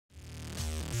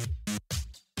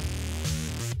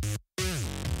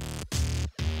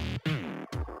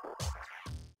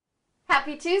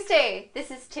Happy Tuesday!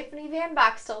 This is Tiffany Van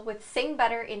Boxtel with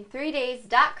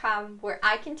SingBetterIn3Days.com, where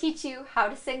I can teach you how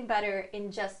to sing better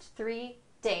in just 3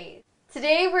 days.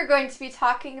 Today we're going to be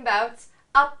talking about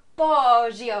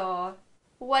Appoggio.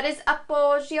 What is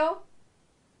Appoggio?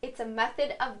 It's a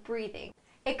method of breathing.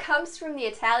 It comes from the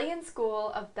Italian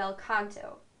school of bel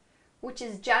canto, which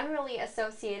is generally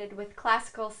associated with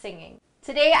classical singing.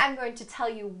 Today I'm going to tell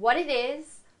you what it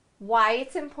is, why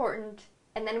it's important,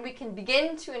 and then we can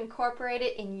begin to incorporate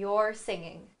it in your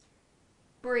singing.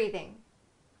 Breathing.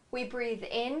 We breathe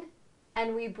in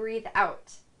and we breathe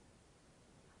out.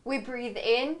 We breathe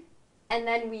in and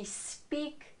then we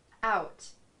speak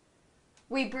out.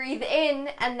 We breathe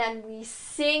in and then we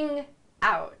sing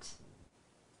out.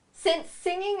 Since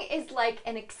singing is like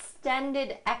an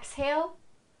extended exhale,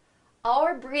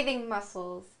 our breathing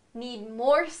muscles need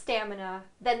more stamina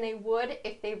than they would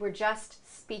if they were just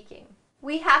speaking.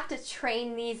 We have to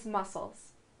train these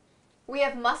muscles. We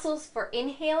have muscles for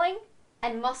inhaling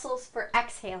and muscles for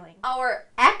exhaling. Our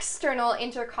external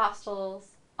intercostals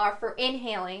are for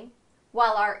inhaling,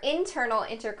 while our internal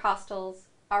intercostals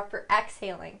are for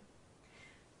exhaling.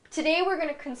 Today we're going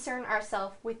to concern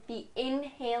ourselves with the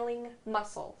inhaling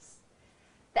muscles.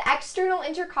 The external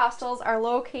intercostals are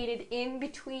located in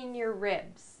between your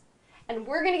ribs. And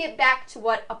we're going to get back to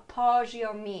what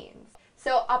Appoggio means.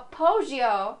 So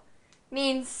Appoggio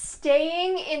means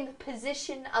staying in the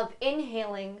position of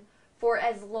inhaling for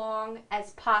as long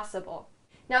as possible.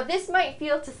 Now this might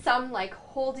feel to some like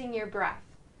holding your breath,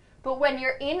 but when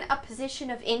you're in a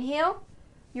position of inhale,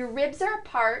 your ribs are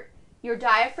apart, your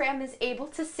diaphragm is able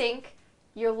to sink,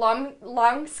 your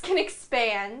lungs can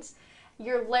expand,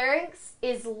 your larynx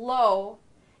is low,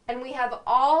 and we have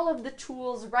all of the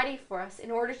tools ready for us in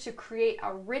order to create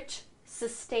a rich,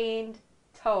 sustained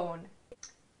tone.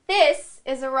 This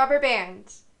is a rubber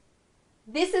band.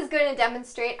 This is going to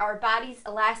demonstrate our body's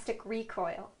elastic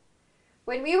recoil.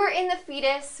 When we were in the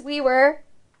fetus, we were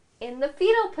in the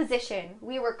fetal position.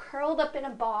 We were curled up in a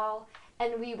ball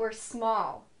and we were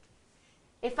small.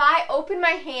 If I open my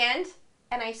hand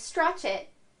and I stretch it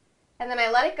and then I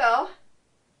let it go,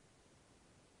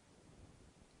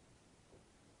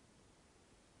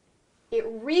 it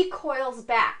recoils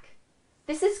back.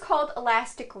 This is called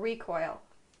elastic recoil.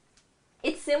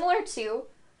 It's similar to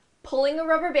pulling a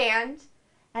rubber band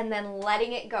and then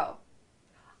letting it go.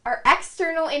 Our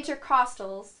external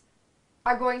intercostals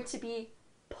are going to be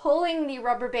pulling the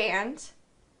rubber band,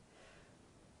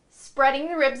 spreading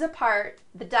the ribs apart,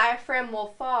 the diaphragm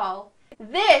will fall.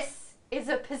 This is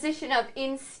a position of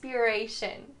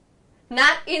inspiration,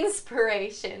 not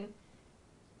inspiration.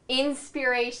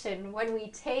 Inspiration, when we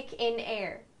take in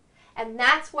air. And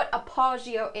that's what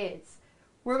Appoggio is.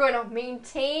 We're going to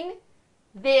maintain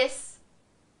this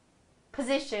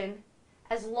position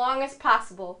as long as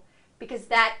possible because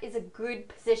that is a good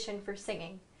position for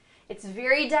singing. It's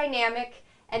very dynamic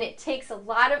and it takes a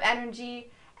lot of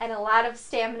energy and a lot of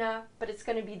stamina, but it's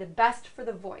going to be the best for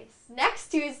the voice. Next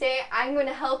Tuesday, I'm going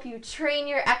to help you train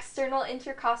your external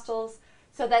intercostals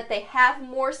so that they have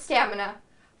more stamina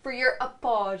for your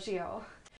Appoggio.